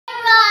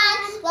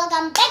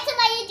Welcome back to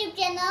my YouTube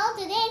channel.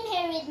 Today I'm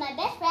here with my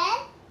best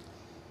friend.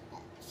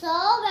 So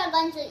we're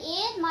going to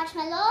eat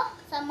marshmallow.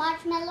 Some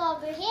marshmallow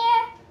over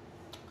here.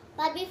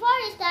 But before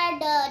we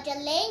start the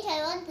challenge,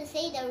 I want to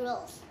say the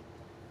rules.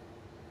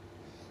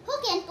 Who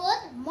can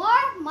put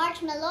more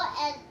marshmallow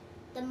at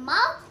the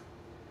mouth?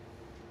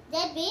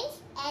 That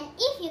wins. And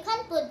if you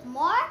can't put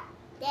more,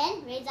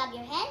 then raise up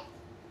your hand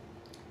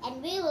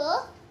and we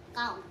will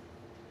count.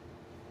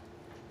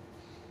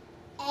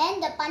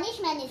 And the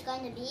punishment is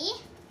going to be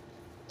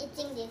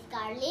eating this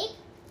garlic.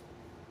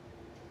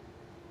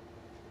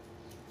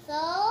 So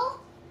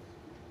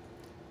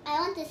I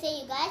want to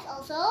say you guys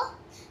also,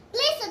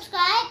 please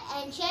subscribe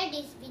and share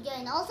this video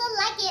and also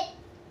like it.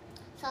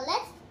 So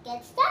let's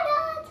get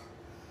started.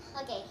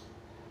 Okay.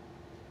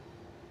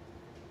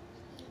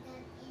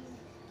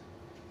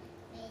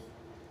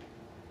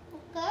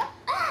 Okay.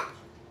 Ah!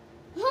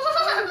 Go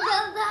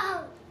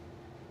down.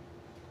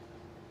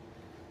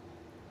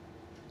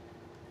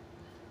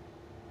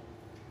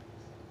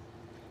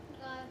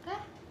 Okay.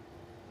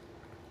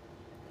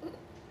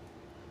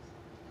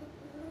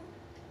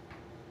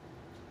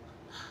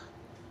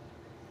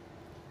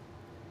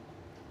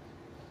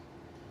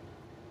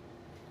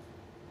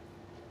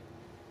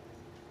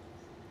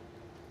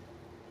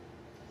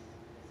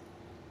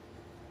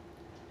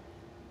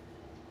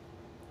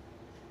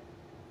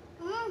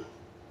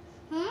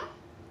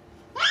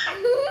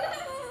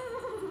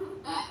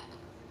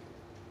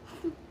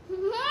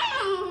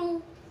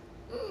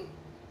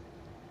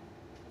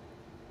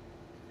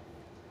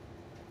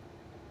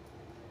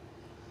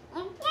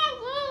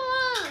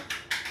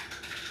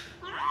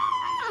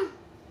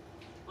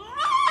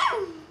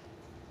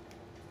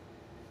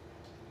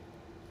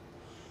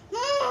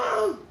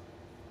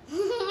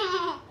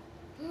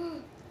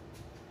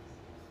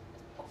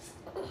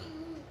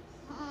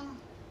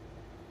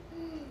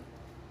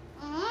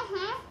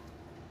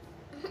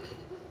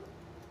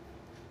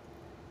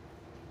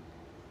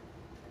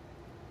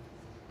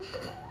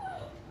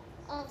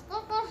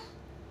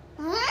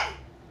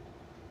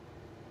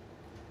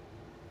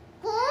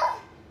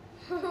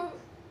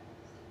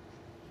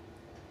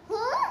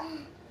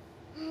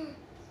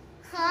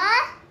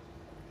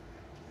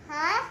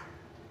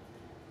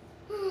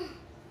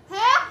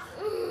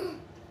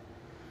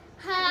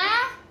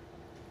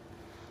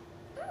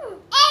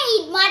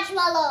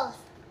 Marshmallows.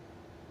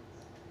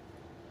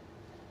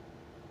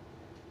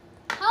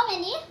 How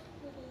many?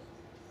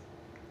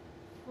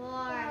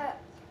 4.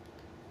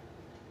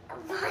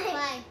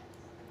 5.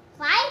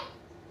 5?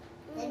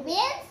 That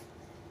means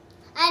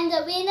I'm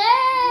the winner.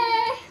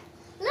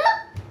 Look,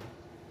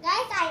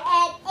 guys, I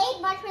add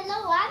 8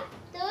 marshmallow. 1,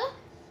 2,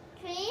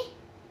 3,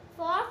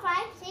 4,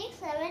 5, 6,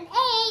 7, 8.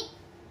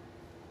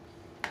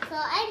 So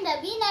I'm the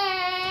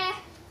winner.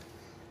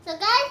 So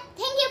guys,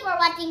 thank you for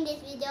watching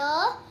this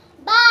video.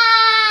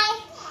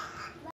 Bye.